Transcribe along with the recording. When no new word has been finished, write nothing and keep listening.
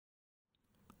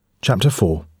Chapter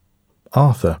 4.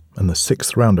 Arthur and the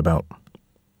Sixth Roundabout.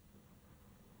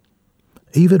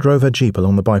 Eva drove her Jeep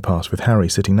along the bypass with Harry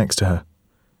sitting next to her.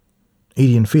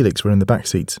 Edie and Felix were in the back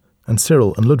seats, and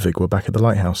Cyril and Ludwig were back at the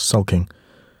lighthouse sulking.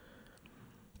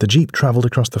 The Jeep travelled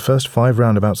across the first 5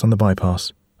 roundabouts on the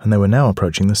bypass, and they were now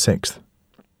approaching the 6th.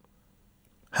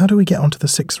 "How do we get onto the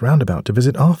 6th roundabout to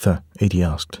visit Arthur?" Edie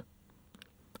asked.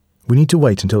 "We need to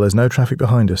wait until there's no traffic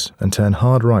behind us and turn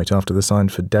hard right after the sign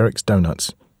for Derek's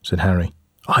Donuts," said Harry.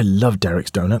 "I love Derek's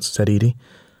Donuts," said Edie.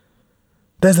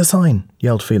 "There's the sign,"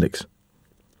 yelled Felix.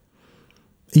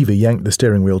 Eva yanked the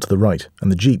steering wheel to the right,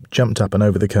 and the Jeep jumped up and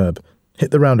over the curb,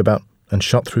 hit the roundabout, and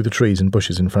shot through the trees and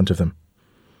bushes in front of them.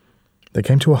 They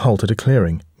came to a halt at a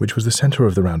clearing, which was the centre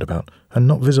of the roundabout, and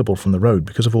not visible from the road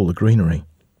because of all the greenery.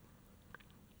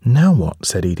 "Now what?"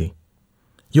 said Edie.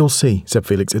 "You'll see," said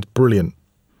Felix. "It's brilliant."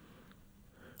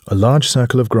 A large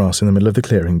circle of grass in the middle of the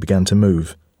clearing began to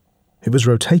move. It was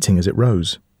rotating as it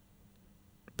rose.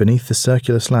 Beneath the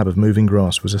circular slab of moving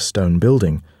grass was a stone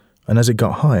building, and as it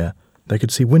got higher, they could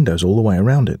see windows all the way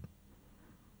around it.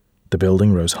 The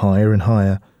building rose higher and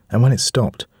higher, and when it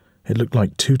stopped, it looked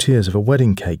like 2 tiers of a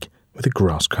wedding cake with a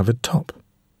grass-covered top.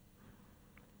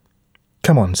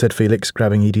 "Come on," said Felix,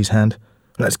 grabbing Edie's hand.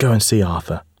 "Let's go and see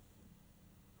Arthur."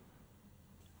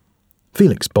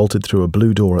 Felix bolted through a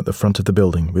blue door at the front of the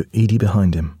building with Edie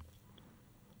behind him.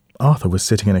 Arthur was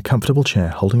sitting in a comfortable chair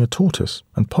holding a tortoise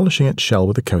and polishing its shell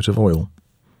with a coat of oil.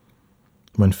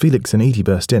 When Felix and Edie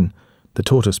burst in, the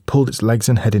tortoise pulled its legs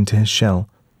and head into his shell,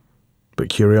 but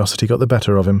curiosity got the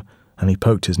better of him, and he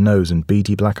poked his nose and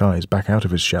beady black eyes back out of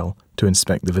his shell to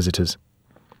inspect the visitors.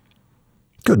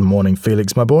 "Good morning,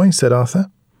 Felix, my boy," said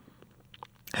Arthur.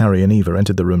 Harry and Eva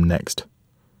entered the room next.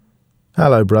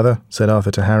 "Hello, brother," said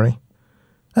Arthur to Harry.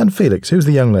 "And Felix, who's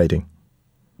the young lady?"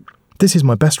 "This is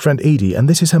my best friend Edie, and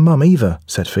this is her mum, Eva,"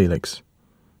 said Felix.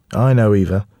 "I know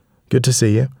Eva. Good to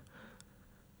see you."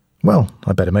 "Well,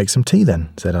 I'd better make some tea then,"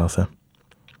 said Arthur.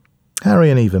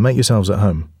 "Harry and Eva, make yourselves at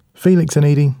home. Felix and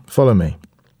Edie, follow me."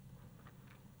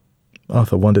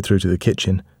 Arthur wandered through to the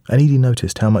kitchen, and Edie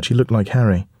noticed how much he looked like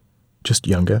Harry, just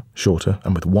younger, shorter,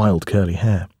 and with wild curly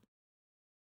hair.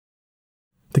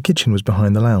 The kitchen was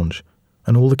behind the lounge,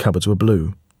 and all the cupboards were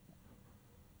blue.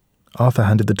 Arthur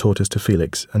handed the tortoise to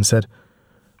Felix and said,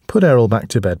 "Put Errol back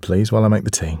to bed, please, while I make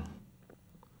the tea."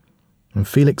 And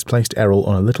Felix placed Errol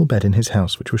on a little bed in his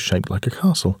house which was shaped like a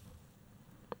castle.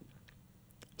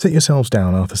 "Sit yourselves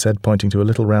down," Arthur said, pointing to a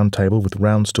little round table with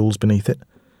round stools beneath it.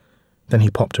 Then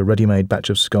he popped a ready-made batch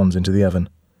of scones into the oven.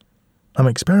 "I'm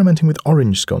experimenting with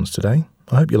orange scones today.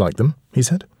 I hope you like them," he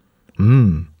said.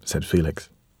 Said Felix.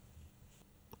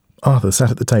 Arthur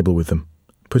sat at the table with them,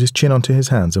 put his chin onto his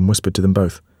hands and whispered to them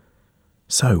both.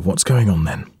 "So, what's going on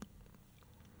then?"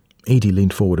 Edie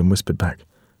leaned forward and whispered back,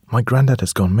 "My granddad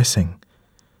has gone missing.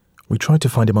 We tried to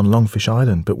find him on Longfish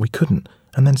Island, but we couldn't,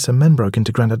 and then some men broke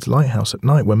into Grandad's lighthouse at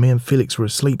night when me and Felix were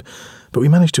asleep, but we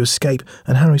managed to escape,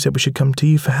 and Harry said we should come to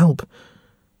you for help.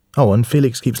 Oh, and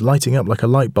Felix keeps lighting up like a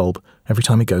light bulb every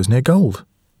time he goes near gold."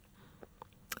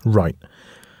 "Right.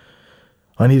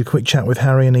 I need a quick chat with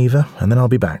Harry and Eva, and then I'll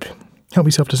be back. Help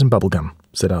yourself to some bubble gum,"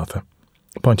 said Arthur,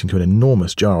 pointing to an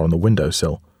enormous jar on the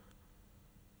windowsill.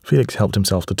 Felix helped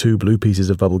himself to 2 blue pieces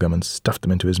of bubblegum and stuffed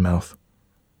them into his mouth.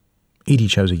 Edie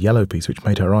chose a yellow piece which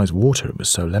made her eyes water, it was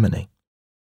so lemony.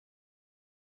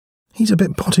 "He's a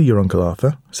bit potty, your Uncle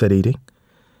Arthur," said Edie.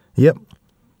 "Yep.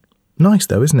 Nice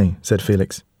though, isn't he?" said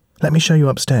Felix. "Let me show you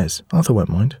upstairs. Arthur won't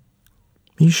mind."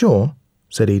 "Are you sure?"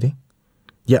 said Edie.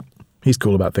 "Yep, he's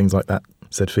cool about things like that,"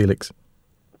 said Felix.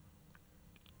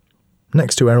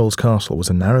 Next to Errol's castle was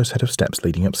a narrow set of steps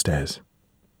leading upstairs.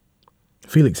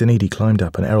 Felix and Edie climbed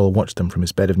up, and Errol watched them from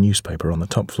his bed of newspaper on the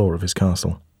top floor of his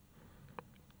castle.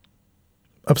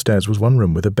 Upstairs was one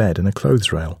room with a bed and a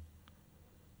clothes rail.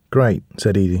 "Great,"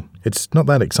 said Edie. "It's not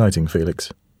that exciting,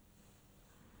 Felix."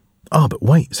 "Ah, but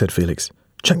wait," said Felix.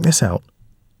 "Check this out."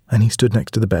 And he stood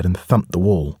next to the bed and thumped the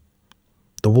wall.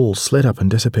 The wall slid up and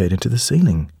disappeared into the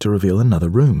ceiling to reveal another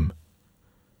room.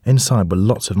 Inside were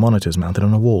lots of monitors mounted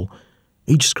on a wall,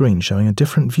 each screen showing a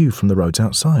different view from the roads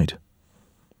outside.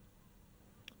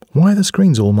 "Why are the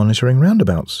screens all monitoring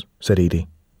roundabouts?" said Edie.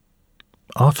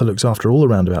 "Arthur looks after all the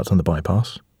roundabouts on the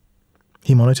bypass.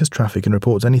 He monitors traffic and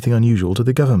reports anything unusual to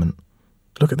the government.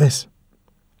 Look at this,"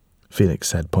 Felix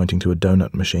said, pointing to a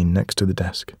donut machine next to the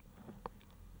desk.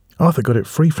 "Arthur got it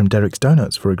free from Derek's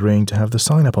Donuts for agreeing to have the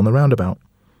sign up on the roundabout."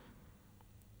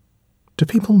 "Do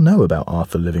people know about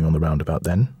Arthur living on the roundabout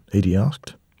then?" Edie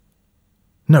asked.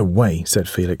 "No way," said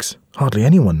Felix. "Hardly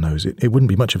anyone knows it. It wouldn't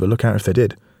be much of a lookout if they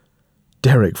did.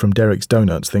 Derek from Derek's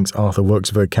Donuts thinks Arthur works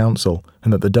for the council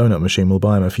and that the donut machine will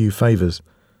buy him a few favours.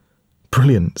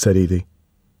 Brilliant, said Edie.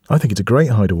 I think it's a great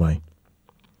hideaway.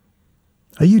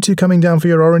 Are you two coming down for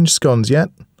your orange scones yet?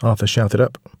 Arthur shouted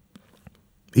up.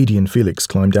 Edie and Felix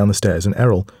climbed down the stairs, and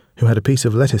Errol, who had a piece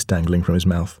of lettuce dangling from his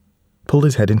mouth, pulled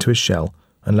his head into his shell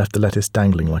and left the lettuce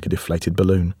dangling like a deflated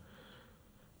balloon.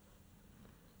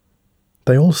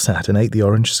 They all sat and ate the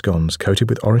orange scones coated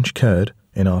with orange curd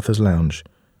in Arthur's lounge,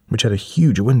 which had a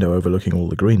huge window overlooking all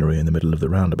the greenery in the middle of the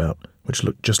roundabout, which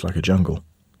looked just like a jungle.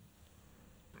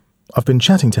 I've been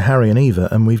chatting to Harry and Eva,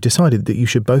 and we've decided that you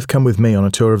should both come with me on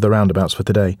a tour of the roundabouts for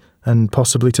today, and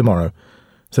possibly tomorrow,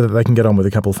 so that they can get on with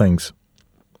a couple things.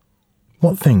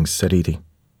 What things? Said Edie.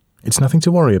 It's nothing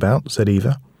to worry about, said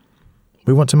Eva.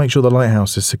 We want to make sure the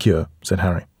lighthouse is secure, said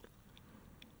Harry.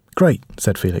 Great,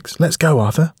 said Felix. Let's go,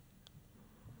 Arthur.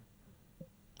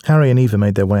 Harry and Eva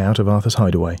made their way out of Arthur's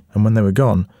hideaway, and when they were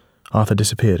gone, Arthur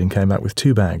disappeared and came back with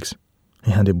 2 bags.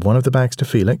 He handed one of the bags to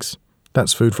Felix.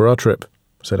 That's food for our trip,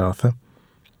 said Arthur.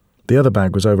 The other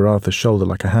bag was over Arthur's shoulder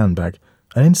like a handbag,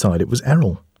 and inside it was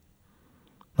Errol.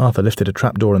 Arthur lifted a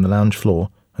trapdoor in the lounge floor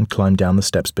and climbed down the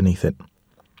steps beneath it.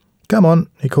 Come on,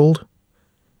 he called.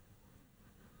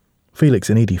 Felix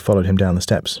and Edie followed him down the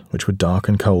steps, which were dark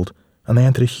and cold, and they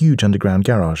entered a huge underground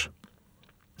garage.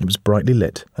 It was brightly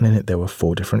lit, and in it there were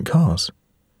 4 different cars.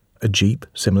 A Jeep,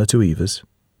 similar to Eva's,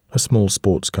 a small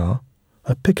sports car,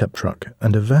 a pickup truck,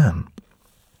 and a van.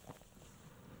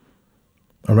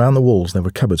 Around the walls there were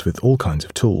cupboards with all kinds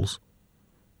of tools.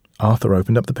 Arthur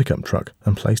opened up the pickup truck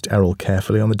and placed Errol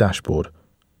carefully on the dashboard.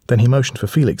 Then he motioned for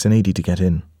Felix and Edie to get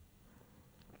in.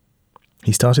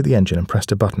 He started the engine and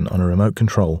pressed a button on a remote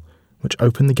control, which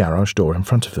opened the garage door in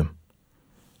front of them.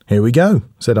 Here we go,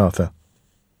 said Arthur.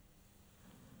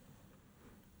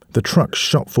 The truck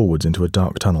shot forwards into a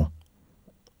dark tunnel.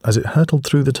 As it hurtled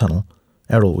through the tunnel,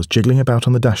 Errol was jiggling about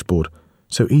on the dashboard,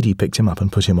 so Edie picked him up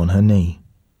and put him on her knee.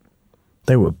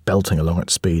 They were belting along at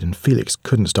speed, and Felix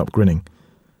couldn't stop grinning.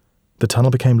 The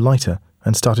tunnel became lighter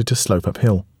and started to slope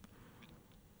uphill.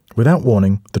 Without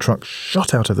warning, the truck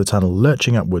shot out of the tunnel,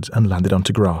 lurching upwards, and landed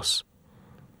onto grass.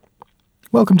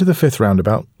 Welcome to the 5th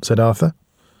roundabout, said Arthur.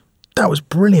 That was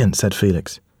brilliant, said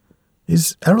Felix.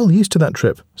 Is Errol used to that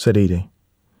trip? Said Edie.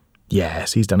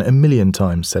 Yes, he's done it 1,000,000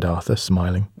 times, said Arthur,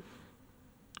 smiling.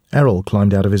 Errol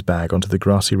climbed out of his bag onto the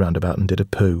grassy roundabout and did a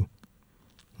poo.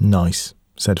 Nice,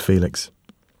 said Felix.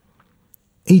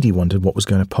 Edie wondered what was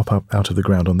going to pop up out of the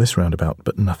ground on this roundabout,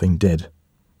 but nothing did.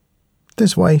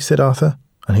 This way, said Arthur,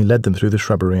 and he led them through the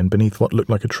shrubbery and beneath what looked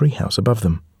like a treehouse above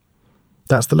them.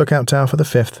 That's the lookout tower for the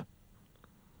 5th.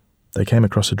 They came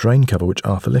across a drain cover which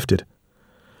Arthur lifted.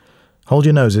 Hold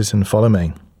your noses and follow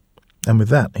me. And with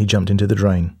that he jumped into the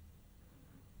drain.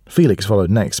 Felix followed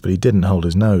next, but he didn't hold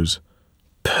his nose.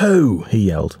 Pooh! He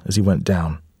yelled as he went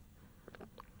down.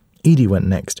 Edie went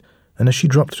next, and as she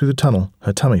dropped through the tunnel,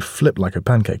 her tummy flipped like a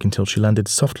pancake until she landed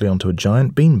softly onto a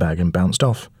giant beanbag and bounced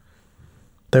off.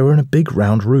 They were in a big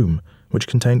round room, which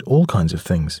contained all kinds of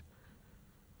things.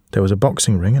 There was a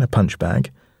boxing ring and a punch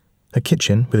bag, a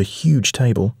kitchen with a huge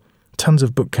table, tons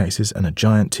of bookcases, and a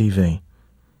giant TV.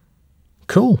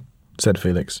 Cool, said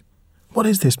Felix. What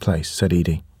is this place? Said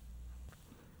Edie.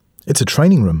 It's a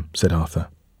training room, said Arthur.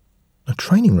 A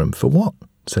training room for what?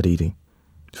 Said Edie.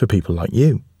 For people like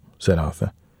you, said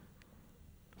Arthur.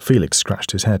 Felix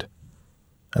scratched his head.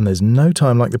 And there's no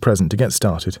time like the present to get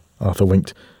started, Arthur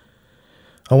winked.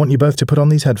 I want you both to put on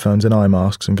these headphones and eye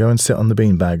masks and go and sit on the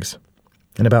beanbags.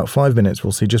 In about 5 minutes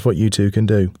we'll see just what you two can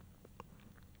do.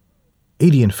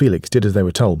 Edie and Felix did as they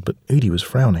were told, but Edie was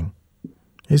frowning.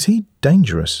 Is he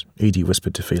dangerous? Edie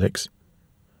whispered to Felix.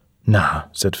 Nah,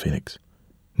 said Felix.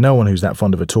 No one who's that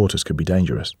fond of a tortoise could be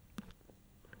dangerous.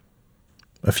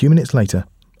 A few minutes later,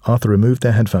 Arthur removed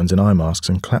their headphones and eye masks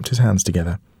and clapped his hands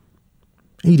together.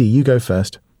 Edie, you go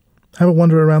first. Have a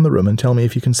wander around the room and tell me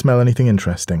if you can smell anything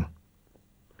interesting.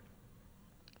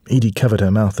 Edie covered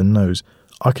her mouth and nose.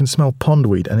 I can smell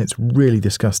pondweed and it's really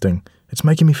disgusting. It's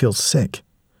making me feel sick.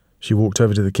 She walked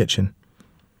over to the kitchen.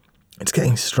 It's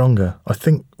getting stronger. I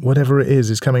think whatever it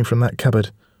is coming from that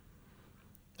cupboard.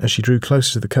 As she drew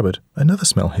closer to the cupboard, another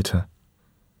smell hit her.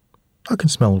 I can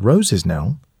smell roses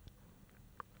now.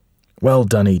 Well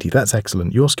done, Edie. That's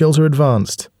excellent. Your skills are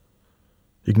advanced.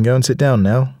 You can go and sit down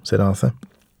now, said Arthur.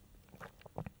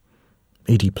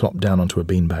 Edie plopped down onto a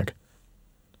beanbag.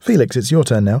 Felix, it's your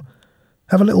turn now.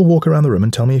 Have a little walk around the room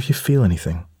and tell me if you feel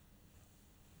anything.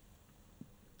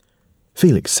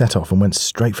 Felix set off and went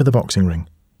straight for the boxing ring,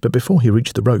 but before he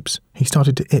reached the ropes, he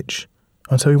started to itch,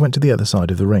 and so he went to the other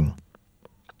side of the ring.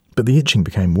 But the itching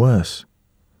became worse.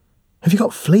 Have you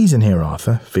got fleas in here,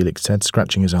 Arthur? Felix said,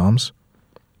 scratching his arms.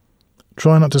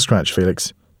 Try not to scratch,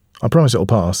 Felix. I promise it'll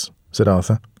pass, said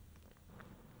Arthur.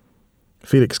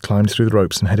 Felix climbed through the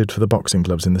ropes and headed for the boxing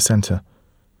gloves in the centre.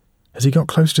 As he got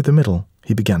close to the middle,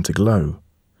 he began to glow.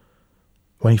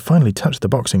 When he finally touched the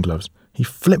boxing gloves, he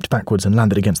flipped backwards and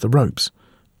landed against the ropes.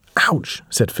 "Ouch!"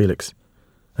 said Felix,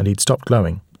 and he'd stopped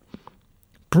glowing.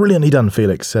 "Brilliantly done,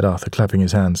 Felix," said Arthur, clapping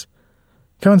his hands.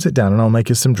 "Come and sit down and I'll make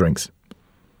us some drinks."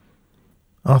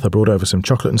 Arthur brought over some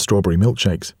chocolate and strawberry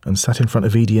milkshakes and sat in front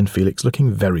of Edie and Felix,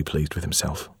 looking very pleased with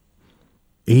himself.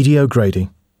 "Edie O'Grady,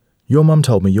 your mum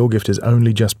told me your gift has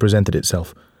only just presented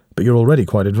itself, but you're already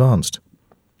quite advanced.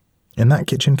 In that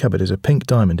kitchen cupboard is a pink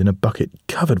diamond in a bucket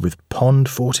covered with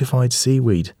pond-fortified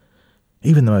seaweed.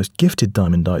 Even the most gifted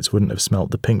diamondites wouldn't have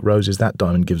smelt the pink roses that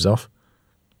diamond gives off.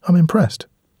 I'm impressed."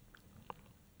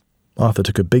 Arthur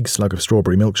took a big slug of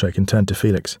strawberry milkshake and turned to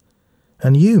Felix.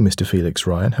 "And you, Mr. Felix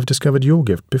Ryan, have discovered your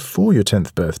gift before your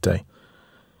 10th birthday.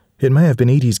 It may have been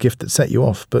Edie's gift that set you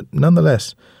off, but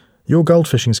nonetheless, your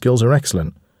goldfishing skills are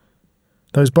excellent.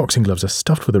 Those boxing gloves are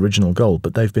stuffed with original gold,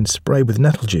 but they've been sprayed with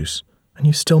nettle juice, and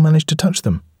you still managed to touch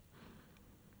them."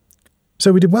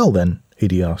 "So we did well then?"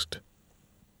 Edie asked.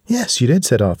 "Yes, you did,"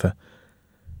 said Arthur.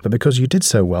 "But because you did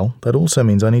so well, that also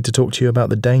means I need to talk to you about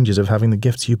the dangers of having the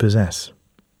gifts you possess."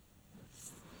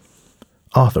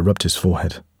 Arthur rubbed his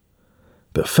forehead.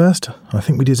 "But first, I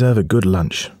think we deserve a good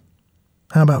lunch.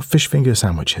 How about fish finger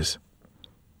sandwiches?"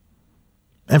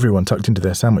 Everyone tucked into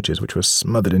their sandwiches, which were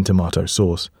smothered in tomato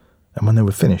sauce, and when they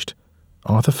were finished,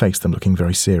 Arthur faced them looking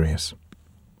very serious.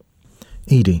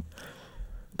 "Edie,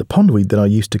 the pondweed that I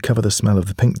used to cover the smell of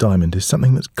the pink diamond is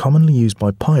something that's commonly used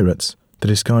by pirates to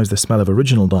disguise the smell of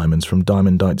original diamonds from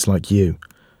diamondites like you.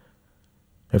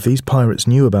 If these pirates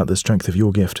knew about the strength of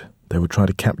your gift, they would try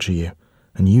to capture you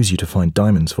and use you to find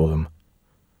diamonds for them."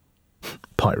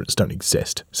 "Pirates don't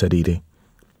exist," said Edie.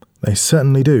 "They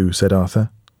certainly do," said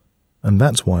Arthur. "And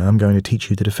that's why I'm going to teach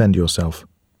you to defend yourself."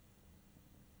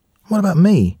 "What about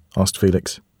me?" asked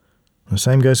Felix. "The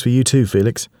same goes for you too,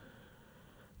 Felix.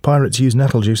 Pirates use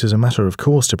nettle juice as a matter of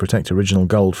course to protect original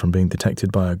gold from being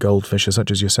detected by a goldfisher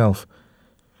such as yourself.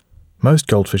 Most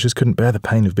goldfishers couldn't bear the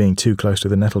pain of being too close to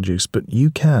the nettle juice, but you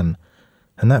can,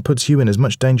 and that puts you in as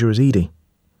much danger as Edie."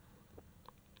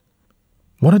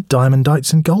 "What are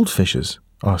diamondites and goldfishers?"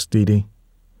 asked Edie.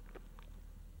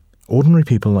 "Ordinary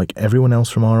people like everyone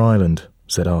else from our island,"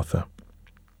 said Arthur.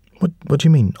 What do you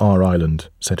mean, our island?"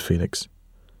 said Felix.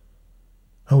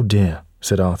 "Oh dear,"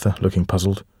 said Arthur, looking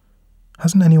puzzled.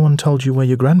 "Hasn't anyone told you where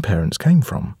your grandparents came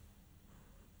from?"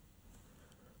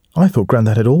 "I thought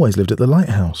Grandad had always lived at the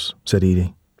lighthouse," said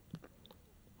Edie.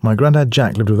 "My Grandad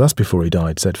Jack lived with us before he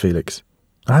died," said Felix.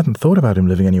 "I hadn't thought about him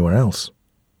living anywhere else."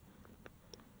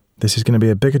 "This is going to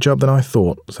be a bigger job than I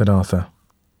thought," said Arthur.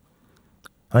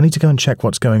 "I need to go and check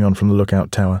what's going on from the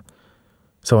lookout tower,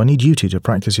 so I need you two to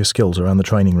practice your skills around the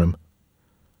training room.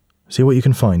 See what you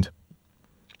can find."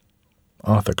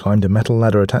 Arthur climbed a metal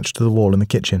ladder attached to the wall in the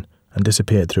kitchen and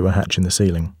disappeared through a hatch in the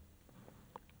ceiling.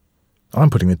 "I'm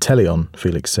putting the telly on,"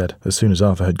 Felix said, as soon as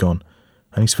Arthur had gone,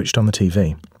 and he switched on the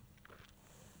TV.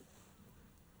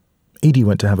 Edie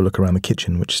went to have a look around the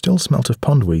kitchen, which still smelt of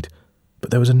pondweed,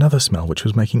 but there was another smell which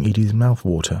was making Edie's mouth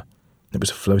water. It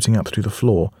was floating up through the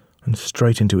floor and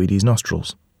straight into Edie's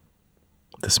nostrils.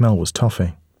 The smell was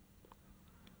toffee.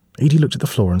 Edie looked at the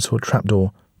floor and saw a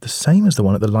trapdoor, the same as the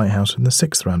one at the lighthouse in the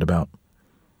 6th roundabout.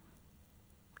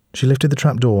 She lifted the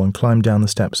trapdoor and climbed down the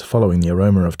steps, following the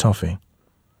aroma of toffee.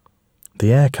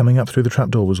 The air coming up through the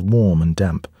trapdoor was warm and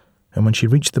damp, and when she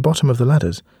reached the bottom of the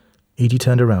ladders, Edie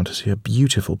turned around to see a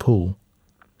beautiful pool.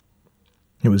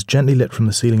 It was gently lit from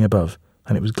the ceiling above,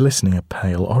 and it was glistening a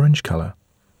pale orange colour.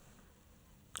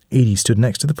 Edie stood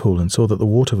next to the pool and saw that the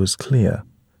water was clear,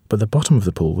 but the bottom of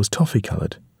the pool was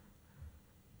toffee-coloured.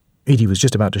 Edie was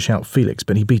just about to shout Felix,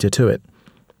 but he beat her to it.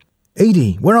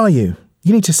 "Edie, where are you?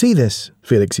 You need to see this,"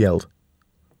 Felix yelled.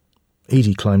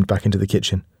 Edie climbed back into the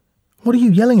kitchen. "What are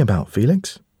you yelling about,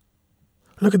 Felix?"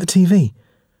 "Look at the TV.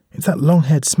 It's that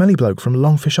long-haired smelly bloke from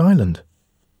Longfish Island.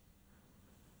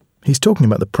 He's talking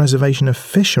about the preservation of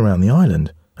fish around the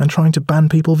island and trying to ban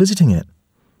people visiting it."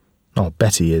 "I'll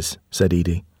bet he is," said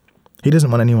Edie. "He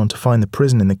doesn't want anyone to find the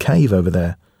prison in the cave over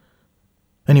there.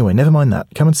 Anyway, never mind that.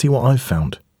 Come and see what I've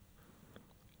found."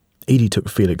 Edie took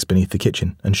Felix beneath the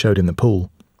kitchen and showed him the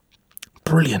pool.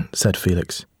 "Brilliant," said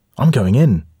Felix. "I'm going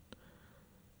in."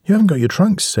 "You haven't got your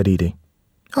trunks," said Edie.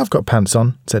 "I've got pants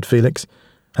on," said Felix,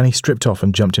 and he stripped off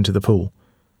and jumped into the pool.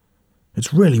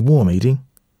 "It's really warm, Edie."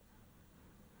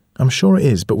 "I'm sure it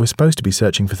is, but we're supposed to be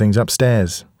searching for things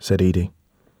upstairs," said Edie.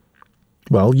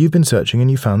 "Well, you've been searching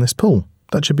and you found this pool.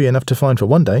 That should be enough to find for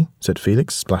one day," said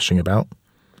Felix, splashing about.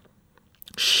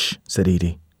 "Shh," said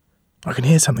Edie. "I can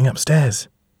hear something upstairs."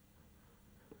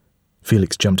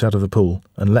 Felix jumped out of the pool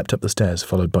and leapt up the stairs,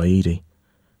 followed by Edie.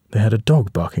 They heard a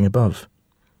dog barking above.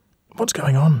 "What's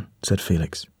going on?" said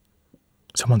Felix.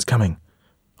 "Someone's coming.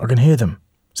 I can hear them,"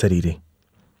 said Edie.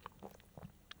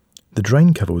 The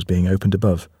drain cover was being opened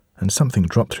above, and something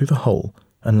dropped through the hole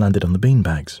and landed on the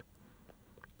beanbags.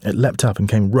 It leapt up and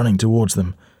came running towards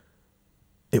them.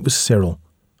 It was Cyril,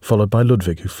 followed by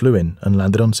Ludwig, who flew in and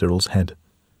landed on Cyril's head.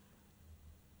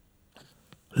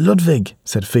 "Ludwig,"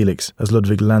 said Felix, as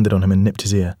Ludwig landed on him and nipped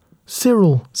his ear.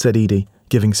 "Cyril," said Edie,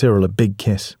 giving Cyril a big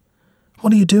kiss.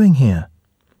 "What are you doing here?"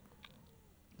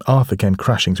 Arthur came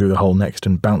crashing through the hole next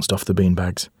and bounced off the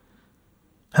beanbags.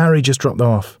 "Harry just dropped them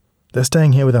off. They're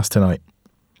staying here with us tonight."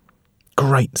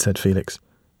 "Great," said Felix.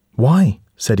 "Why?"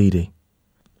 said Edie.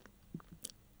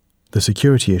 The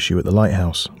security issue at the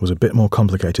lighthouse was a bit more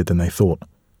complicated than they thought.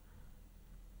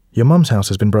 "Your mum's house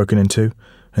has been broken into,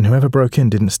 and whoever broke in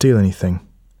didn't steal anything,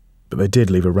 but they did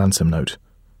leave a ransom note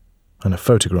and a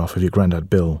photograph of your Grandad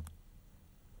Bill.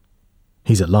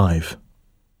 He's alive,"